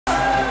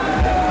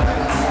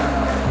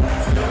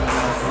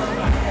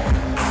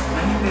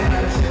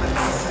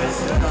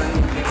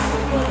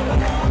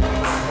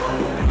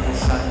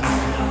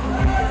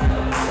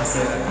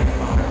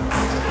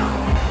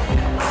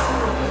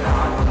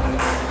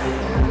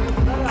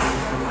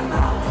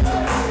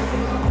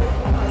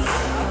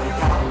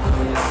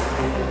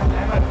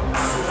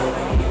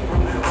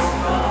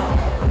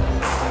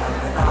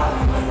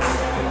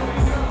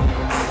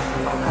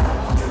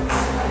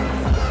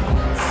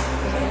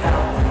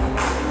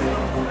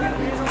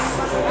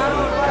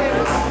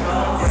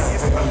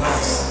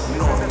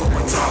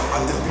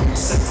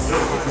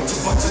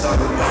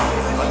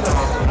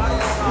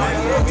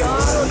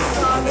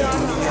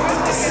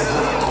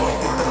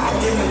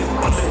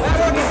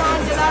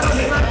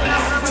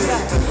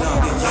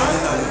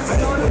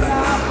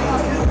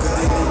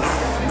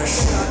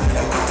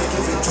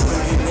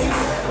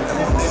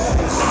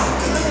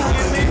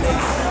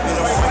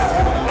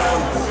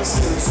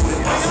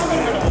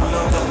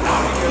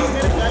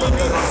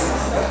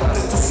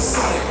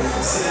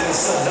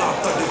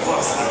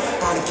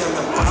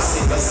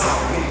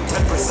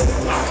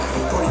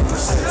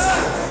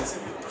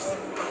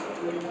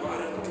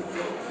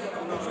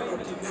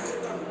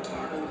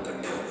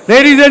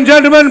Ladies and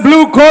gentlemen,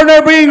 blue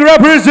corner being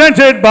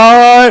represented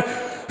by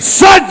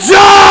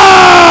Sajjad.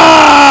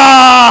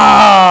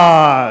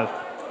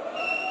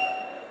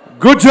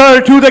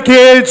 Gujjar to the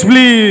cage,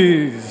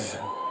 please.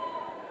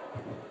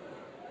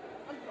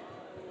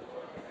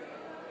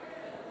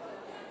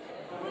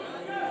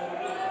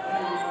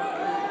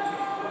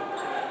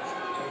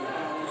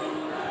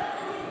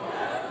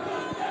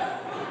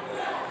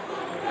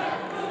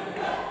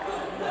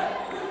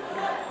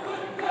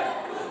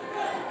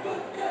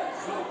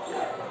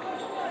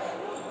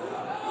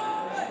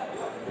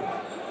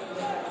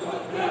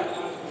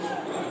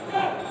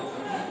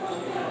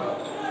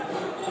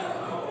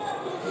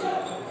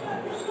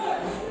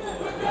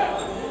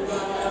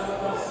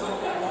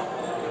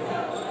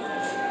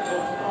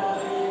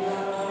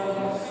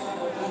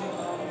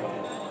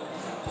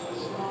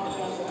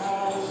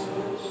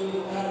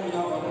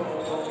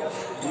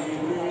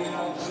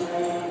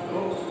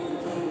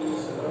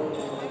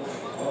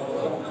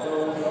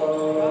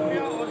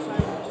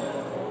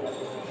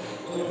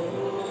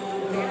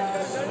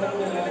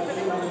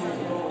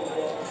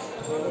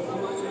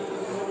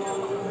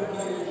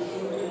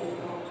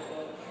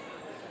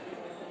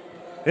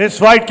 इस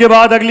fight के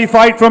बाद अगली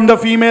fight from the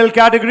female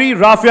category.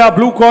 Rafia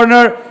blue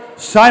corner,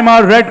 Saima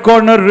red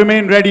corner.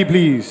 Remain ready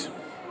please.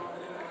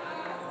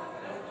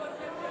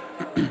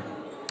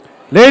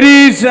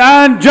 Ladies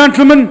and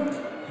gentlemen,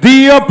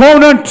 the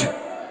opponent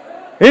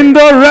in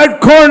the red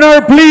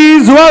corner,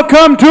 please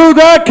welcome to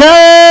the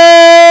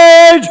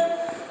cage,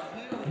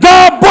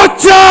 the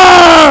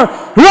Butcher,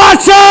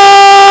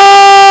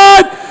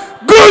 Rashid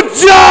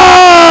Gujjar.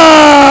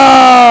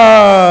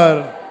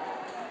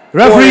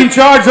 Referee in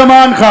charge,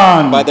 Zaman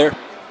Khan. By their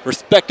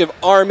respective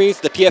armies,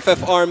 the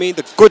TFF army,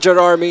 the Gujjar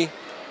army.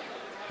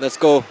 Let's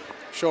go.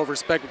 Show of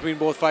respect between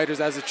both fighters,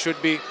 as it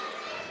should be.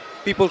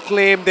 People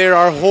claim there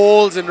are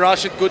holes in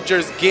Rashid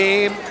Gujjar's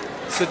game.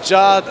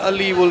 Sajjad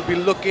Ali will be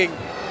looking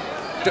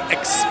to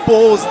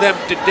expose them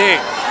today.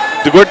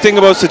 The good thing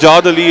about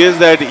Sajjad Ali is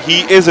that he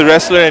is a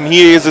wrestler and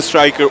he is a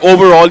striker.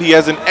 Overall, he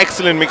has an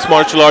excellent mixed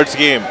martial arts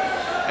game.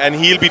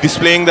 And he'll be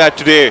displaying that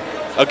today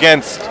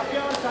against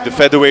the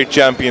featherweight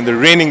champion, the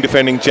reigning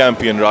defending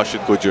champion,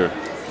 Rashid Gujjar.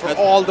 For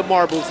all the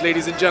marbles,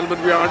 ladies and gentlemen,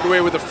 we are underway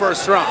with the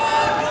first round.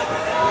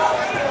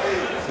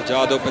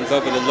 Sajjad opens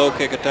up with a low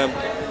kick attempt.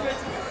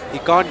 He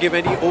can't give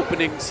any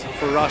openings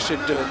for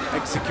Rashid to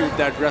execute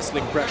that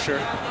wrestling pressure.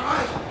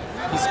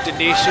 He's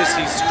tenacious,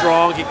 he's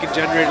strong, he can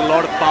generate a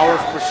lot of power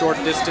from a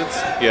short distance.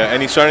 Yeah,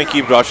 and he's trying to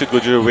keep Rashid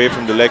Gujjar away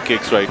from the leg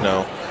kicks right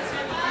now.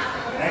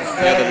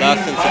 Yeah, the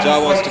last thing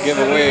Sajjad wants to give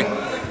away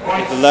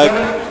is the leg.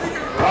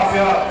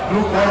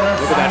 Look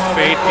at that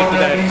feint into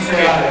that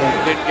kick.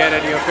 Didn't get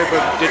any of it,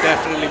 but it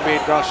definitely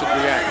made Rashid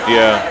react.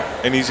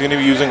 Yeah, and he's going to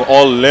be using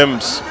all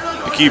limbs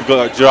to keep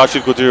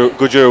Rashid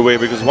Gujjar away,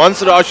 because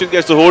once Rashid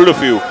gets a hold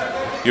of you,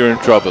 you're in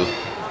trouble.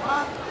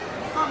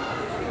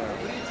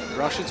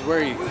 Rashid's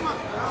very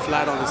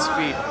flat on his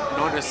feet.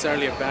 Not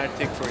necessarily a bad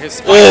thing for his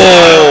spine.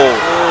 Oh!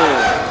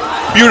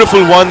 Beautiful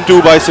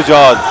 1-2 by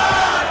Sajjad.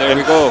 There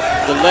we go.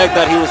 The leg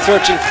that he was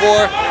searching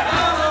for.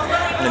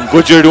 And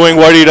Gujjar doing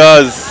what he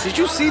does. Did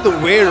you see the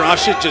way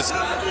Rashid just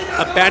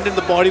abandoned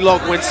the body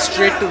lock, went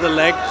straight to the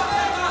leg?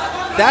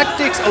 That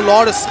takes a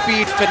lot of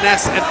speed,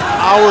 finesse, and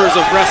hours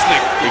of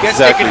wrestling. He gets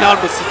taken down,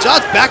 but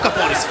Sajjad's back up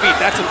on his feet.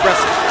 That's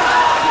impressive.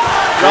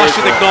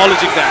 Rashid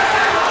acknowledging that.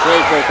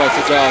 Great work by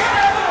Sajjad.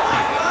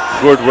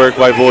 Good work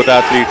by both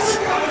athletes.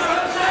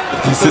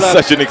 This is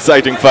such an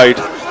exciting fight.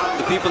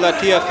 The people at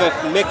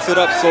TFF mix it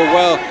up so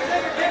well.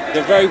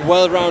 They're very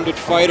well-rounded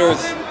fighters.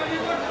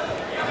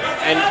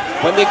 And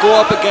when they go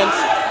up against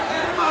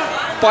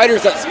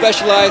fighters that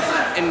specialize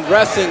in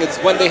wrestling, it's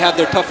when they have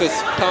their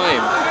toughest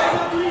time.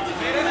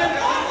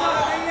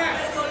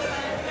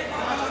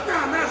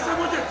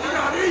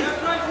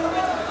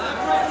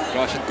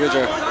 Rashid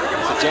Gujjar,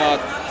 Sajjad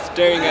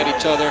staring at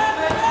each other,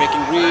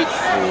 making reads.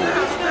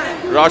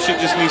 Rashid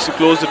just needs to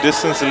close the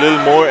distance a little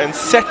more and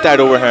set that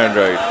overhand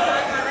right.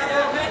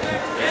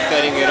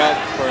 Setting it up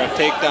for a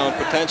takedown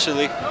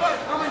potentially.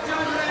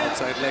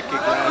 Outside leg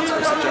kick lands for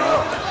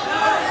Sajjad.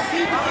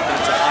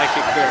 That's a high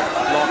kick there,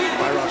 blocked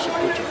by Rashid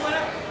Gujjar.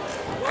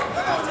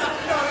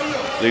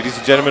 Ladies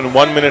and gentlemen,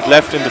 1 minute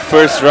left in the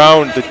first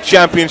round. The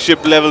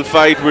championship level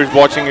fight we're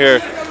watching here.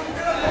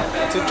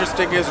 What's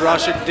interesting is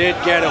Rashid did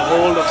get a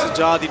hold of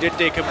Sajjad. He did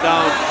take him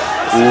down.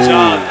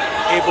 Sajjad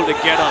able to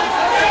get up.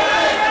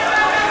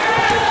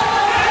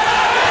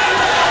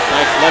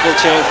 Nice level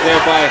change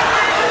there by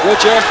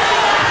Gujjar.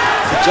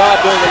 Sajjad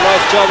doing a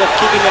nice job of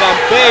keeping it on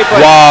bay, but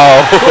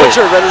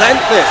Gujjar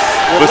relentless.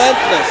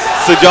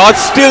 Sajjad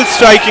still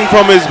striking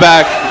from his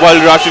back while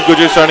Rashid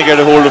Gujjar is trying to get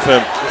a hold of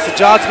him.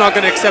 Sajjad's not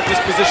going to accept his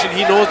position.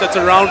 He knows that's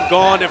a round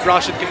gone if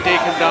Rashid can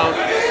take him down.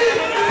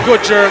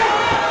 Gujjar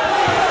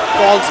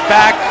falls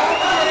back.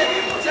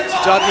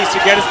 Sajjad needs to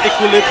get his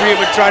equilibrium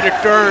and try to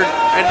turn,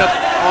 end up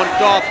on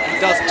top. He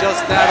does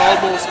just that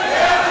almost.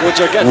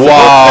 Gujjar gets the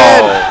hook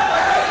in.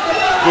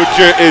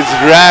 Gujjar is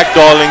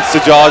ragdolling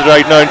Sajjad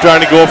right now and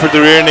trying to go for the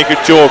rear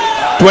naked choke.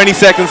 20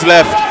 seconds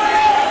left.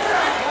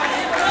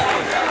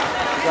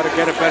 You got to to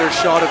get a better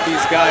shot of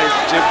these guys.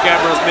 The gym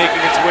camera is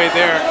making its way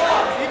there.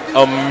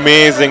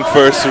 Amazing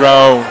first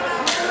round.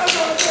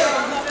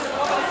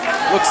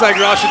 Looks like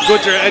Rashid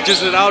Gujjar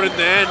edges it out in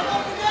the end.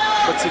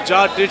 But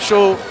Sajjad did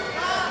show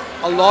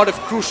a lot of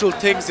crucial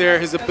things there.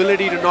 His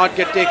ability to not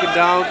get taken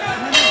down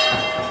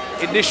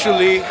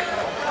initially.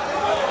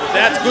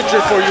 That's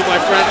Gujjar for you, my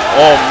friend.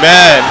 Oh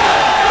man,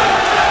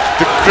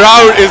 the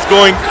crowd is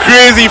going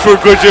crazy for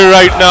Gujjar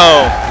right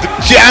now. The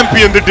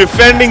champion, the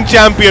defending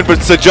champion, but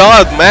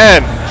Sajjad,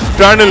 man,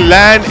 trying to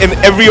land in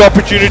every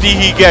opportunity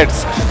he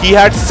gets. He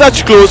had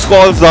such close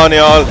calls,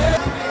 Daniel.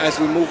 As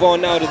we move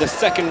on now to the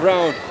second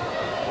round.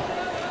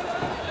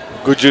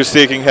 Gujjar's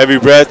taking heavy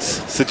breaths,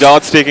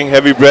 Sajjad's taking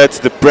heavy breaths.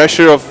 The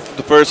pressure of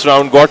the first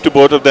round got to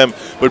both of them,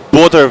 but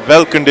both are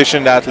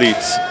well-conditioned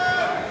athletes.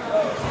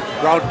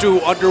 Round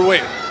 2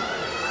 underway.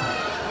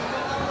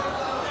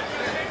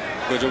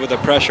 Gujjar with the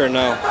pressure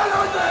now.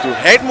 The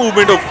head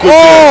movement of Gujjar.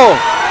 Oh!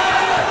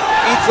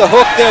 Eats the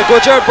hook there,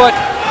 Gujjar, but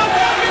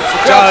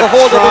grabs a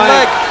hold of the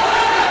leg.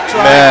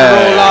 Trying to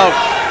roll out.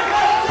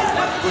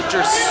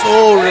 Gujjar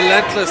so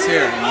relentless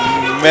here.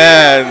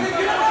 Man,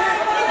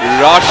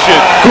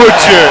 Rashid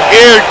Gujjar,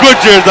 Air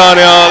Gujjar,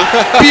 Daniel.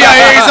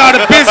 PIA is out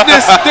of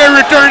business. They're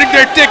returning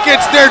their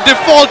tickets. They're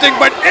defaulting,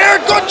 but Air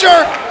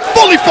Gujjar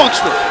fully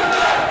functional.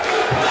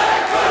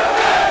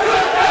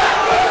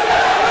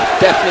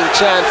 Deafening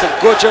chants of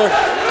Gujjar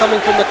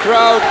coming from the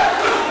crowd.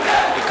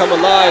 They come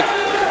alive.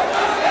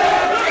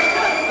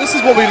 This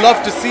is what we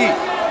love to see.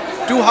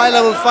 Two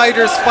high-level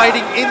fighters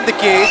fighting in the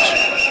cage.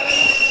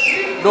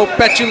 No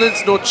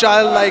petulance, no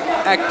childlike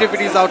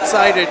activities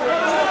outside it.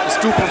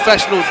 Just two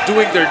professionals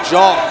doing their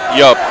job.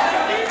 Yup.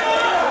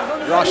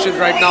 Rashid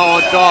right now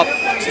on top.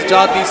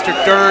 Sajjad needs to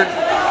turn,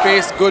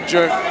 face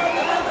Gujjar.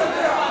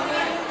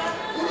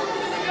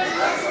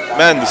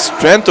 Man, the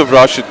strength of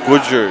Rashid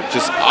Gujjar,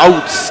 just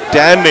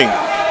outstanding.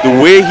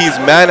 The way he's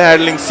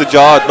manhandling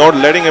Sajjad, not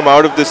letting him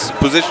out of this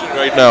position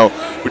right now.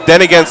 But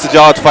then again,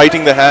 Sajjad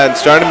fighting the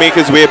hands, trying to make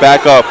his way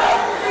back up.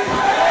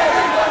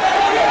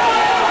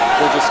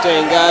 Gujjar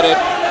staying at it.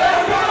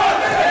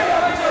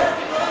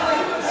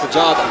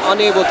 Sajjad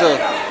unable to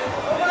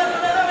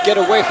get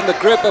away from the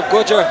grip of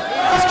Gujjar.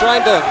 He's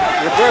trying to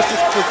reverse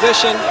his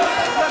position.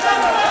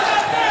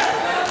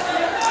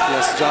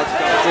 Yes, Sajjad's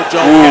done a good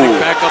job getting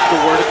back up to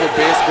vertical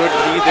base. Good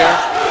knee there.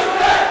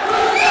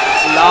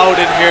 It's loud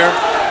in here.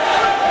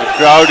 The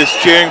crowd is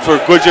cheering for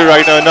Gujjar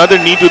right now. Another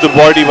knee to the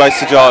body by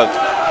Sajjad.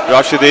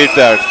 Rashid ate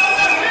that.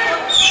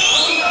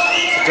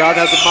 Sajjad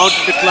has a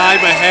mountain to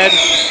climb ahead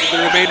in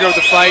the remainder of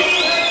the fight.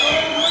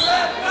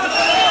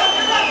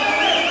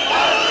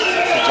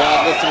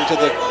 Sajjad listening to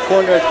the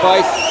corner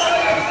advice.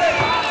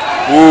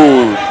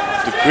 Ooh,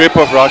 the grip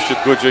of Rashid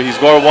Gujjar. He's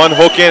got one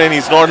hook in and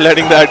he's not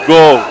letting that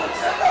go.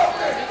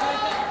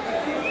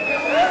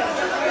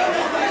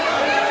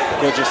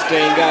 Gujjar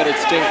staying at it,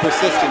 staying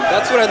persistent.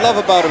 That's what I love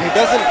about him. He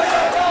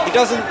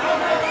doesn't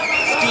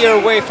steer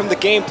away from the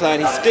game plan.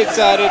 He sticks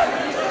at it.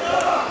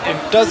 If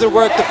it doesn't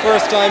work the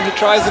first time, he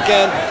tries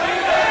again.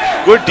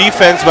 Good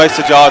defense by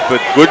Sajjad,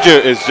 but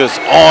Gujjar is just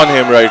on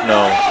him right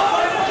now.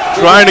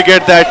 Trying to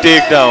get that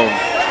takedown.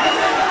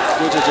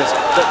 Gujjar just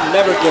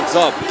never gives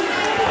up.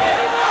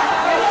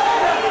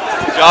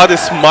 Sajjad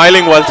is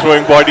smiling while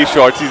throwing body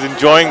shots. He's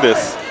enjoying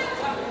this.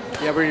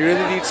 Yeah, but he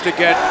really needs to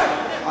get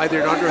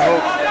either an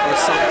underhook or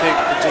something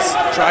and just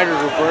try to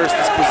reverse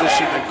this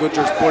position that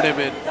Gujjar's put him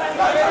in.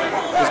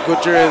 Because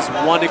Gujjar is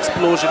one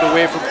explosion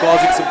away from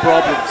causing some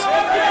problems.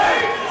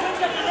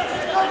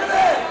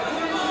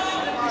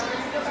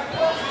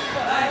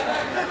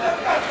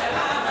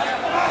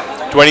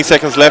 "20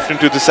 seconds left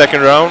into the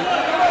second round.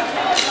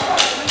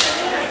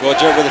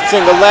 Gujjar with a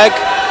single leg.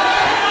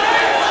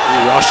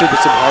 Ooh, Rashid with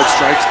some hard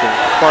strikes there.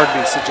 Pardon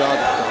me, Sajjad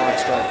with the hard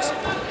strikes.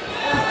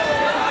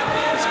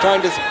 He's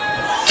trying to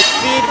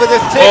succeed with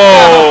his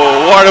takedown.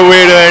 Oh, what a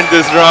way to end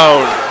this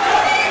round.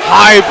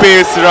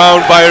 High-paced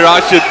round by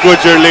Rashid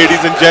Gujjar,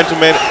 ladies and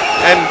gentlemen.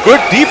 And good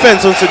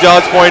defense on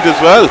Sajjad's point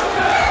as well.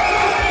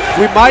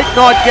 We might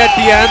not get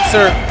the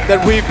answer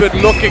that we've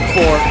been looking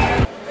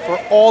for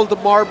all the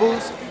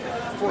marbles,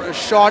 for a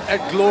shot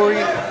at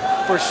glory,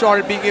 for a shot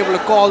at being able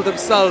to call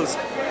themselves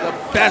the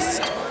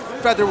best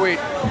featherweight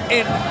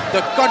in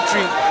the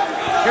country.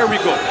 Here we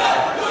go.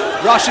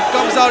 Rashid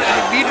comes out and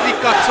immediately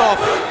cuts off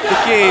the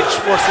cage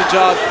for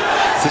Sajjad.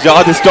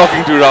 Sajjad is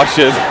talking to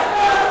Rashid.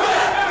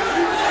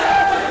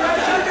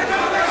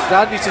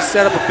 Sajjad needs to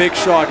set up a big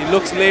shot. He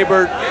looks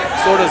labored,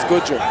 so does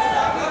Gujjar.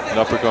 An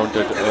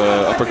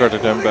uppercut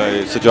attempt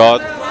by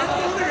Sajjad.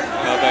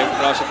 By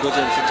Rashid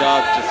Gujjar and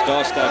Sajjad just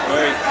dodged that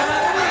very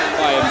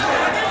fine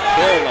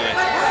hairline.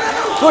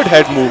 Good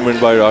head movement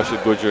by Rashid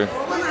Gujjar.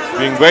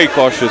 Being very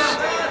cautious.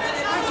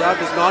 Sajjad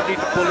does not need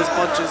to pull his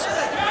punches.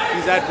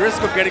 He's at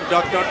risk of getting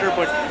ducked under,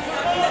 but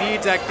he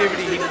needs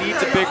activity. He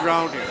needs a big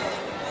round here.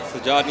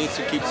 Sajjad needs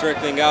to keep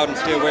circling out and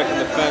stay away from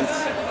the fence.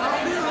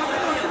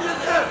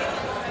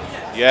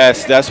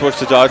 Yes, that's what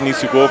Sajjad needs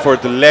to go for,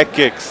 the leg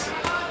kicks.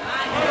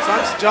 If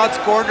I'm Sajjad's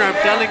corner, I'm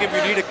telling him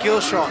you need a kill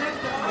shot.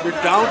 You're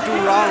down 2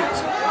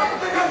 rounds.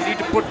 You need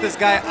to put this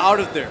guy out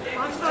of there.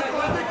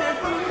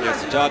 Yeah,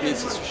 Sajjad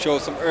needs to show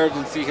some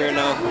urgency here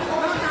now.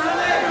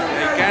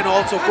 He can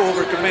also go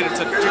overcommit. It's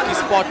a tricky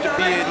spot to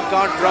be in. He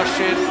can't rush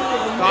in.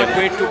 Can't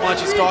wait too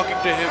much. He's talking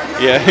to him.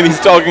 Yeah, and he's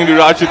talking to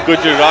Rashid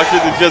Gujjar.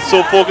 Rashid is just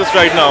so focused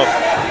right now.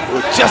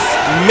 Just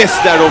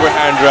missed that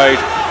overhand right.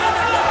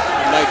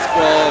 Nice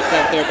sprawl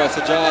attempt there by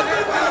Sajjad.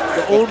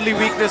 The only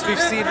weakness we've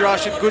seen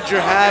Rashid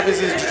Gujjar have is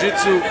his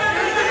jiu-jitsu.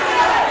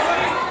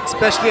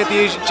 Especially at the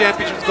Asian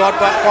Championships, caught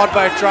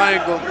by a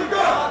triangle.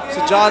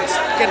 Sajjad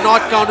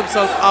cannot count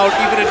himself out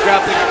even in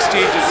grappling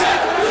exchanges.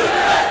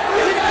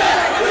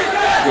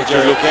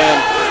 Gujjar again.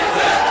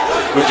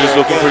 Gujjar's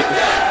looking for...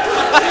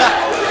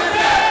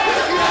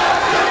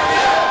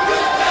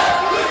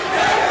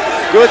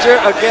 Gujjar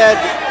again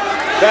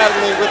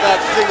battling with that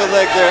single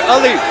leg there.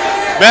 Ali!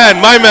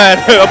 Man, my man,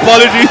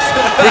 apologies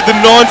with the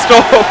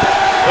non-stop.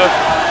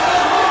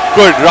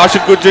 Good,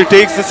 Rashid Gujjar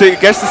gets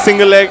the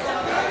single leg.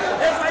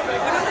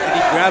 And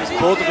he grabs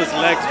both of his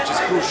legs, which is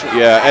crucial.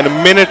 Yeah, and a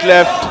minute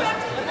left.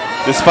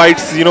 This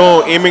fight's,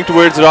 aiming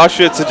towards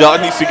Rashid. Sajjad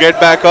needs to get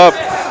back up.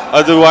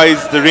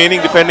 Otherwise, the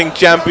reigning defending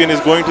champion is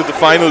going to the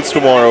finals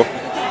tomorrow.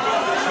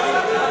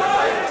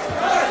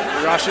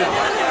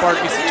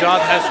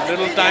 Sajjad has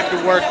little time to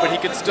work, but he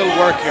can still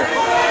work here.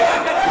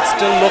 He can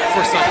still look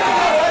for something.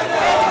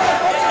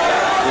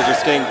 We're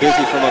just staying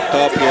busy from up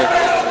top here.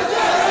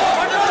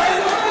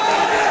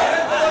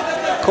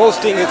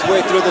 Coasting his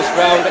way through this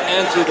round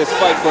and through this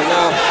fight for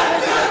now.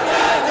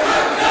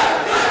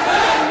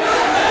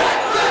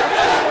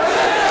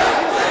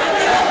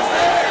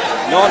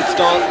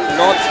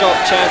 Non-stop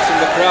chants from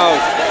the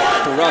crowd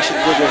for Rashid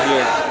Gujjar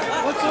here.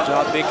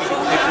 Sajjad making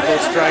him think of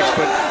those strikes,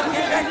 but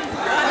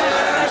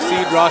we've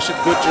seen Rashid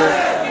Gujjar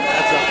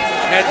as a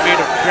head made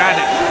of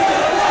granite,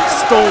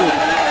 stone.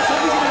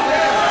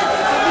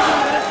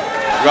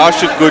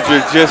 Rashid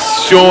Gujjar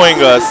just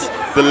showing us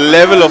the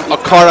level of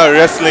Akhada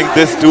wrestling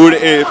this dude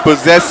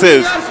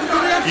possesses.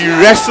 He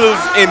wrestles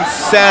in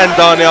sand,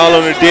 Daniel,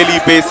 on a daily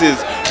basis.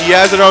 He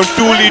has around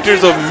 2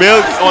 liters of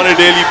milk on a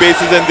daily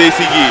basis and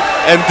desi ghee.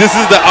 And this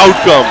is the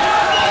outcome.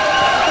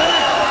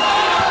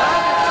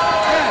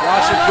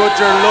 Rashid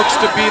Gujjar looks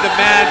to be the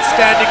man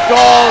standing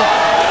tall,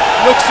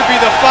 looks to be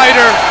the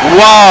fighter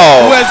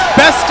who has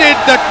bested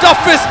the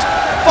toughest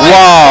fight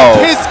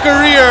of his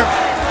career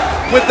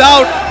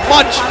without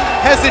much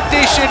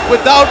hesitation,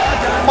 without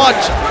much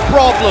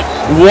problem.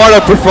 What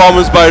a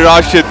performance by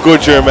Rashid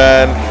Gujjar,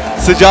 man.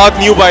 Sajjad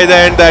knew by the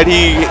end that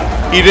he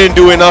didn't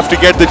do enough to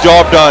get the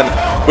job done.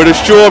 But a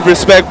show of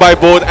respect by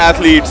both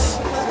athletes.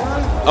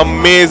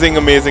 Amazing,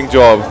 amazing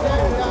job.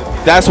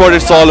 That's what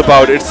it's all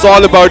about. It's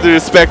all about the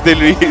respect they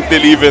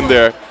leave in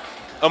there.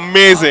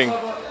 Amazing.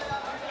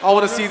 I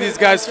want to see these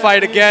guys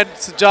fight again.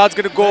 Sajjad's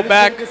going to go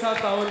back,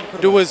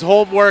 do his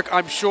homework,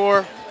 I'm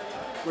sure.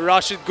 But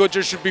Rashid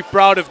Gujjar should be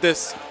proud of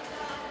this.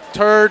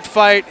 3rd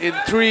fight in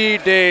 3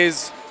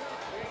 days.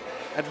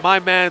 And my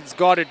man's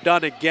got it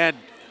done again.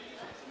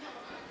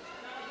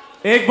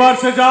 एक बार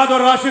सजाद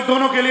और राशिद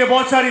दोनों के लिए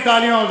बहुत सारी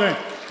तालियां हो जाएं.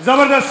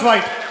 जबरदस्त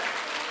fight.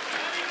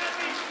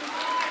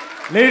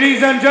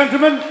 Ladies and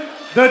gentlemen,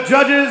 the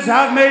judges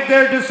have made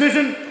their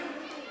decision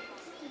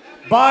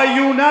by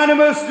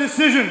unanimous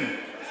decision.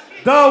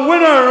 The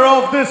winner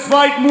of this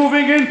fight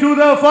moving into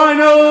the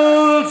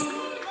finals,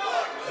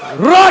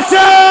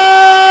 Rashid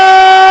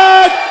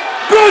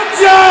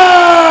Gujjar!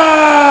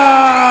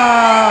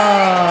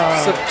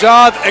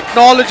 Sajjad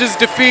acknowledges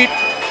defeat.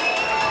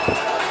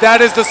 That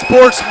is the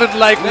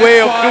sportsman-like way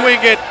of doing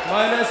it.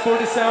 Minus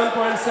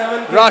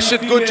 47.7.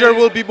 Rashid Gujjar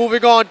will be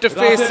moving on to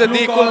face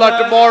Sadiqullah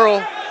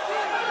tomorrow.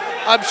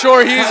 I'm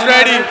sure he's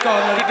ready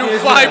to do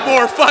 5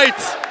 more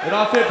fights.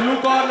 Rafi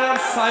blue corner,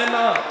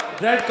 Saima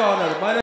red corner.